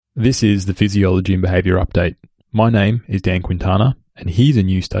This is the Physiology and Behaviour Update. My name is Dan Quintana, and here's a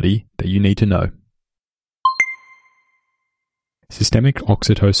new study that you need to know. Systemic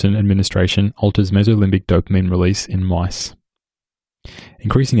oxytocin administration alters mesolimbic dopamine release in mice.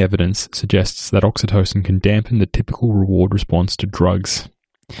 Increasing evidence suggests that oxytocin can dampen the typical reward response to drugs.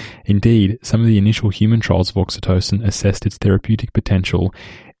 Indeed, some of the initial human trials of oxytocin assessed its therapeutic potential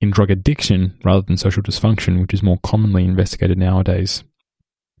in drug addiction rather than social dysfunction, which is more commonly investigated nowadays.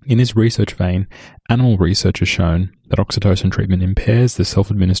 In this research vein, animal research has shown that oxytocin treatment impairs the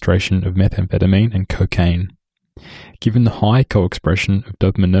self-administration of methamphetamine and cocaine. Given the high co-expression of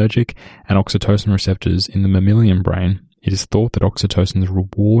dopaminergic and oxytocin receptors in the mammalian brain, it is thought that oxytocin's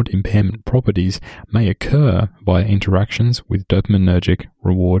reward impairment properties may occur via interactions with dopaminergic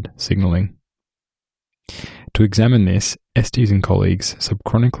reward signaling. To examine this, Estes and colleagues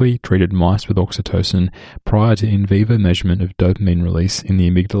subchronically treated mice with oxytocin prior to in vivo measurement of dopamine release in the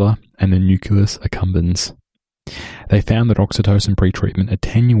amygdala and the nucleus accumbens. They found that oxytocin pretreatment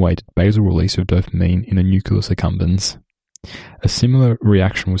attenuated basal release of dopamine in the nucleus accumbens. A similar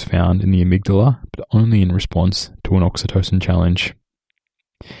reaction was found in the amygdala, but only in response to an oxytocin challenge.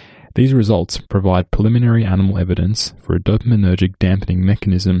 These results provide preliminary animal evidence for a dopaminergic dampening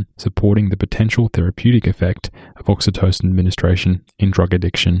mechanism supporting the potential therapeutic effect of oxytocin administration in drug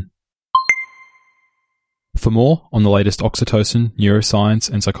addiction. For more on the latest oxytocin, neuroscience,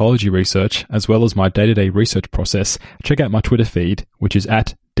 and psychology research, as well as my day-to-day research process, check out my Twitter feed, which is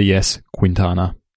 @DSQuintana.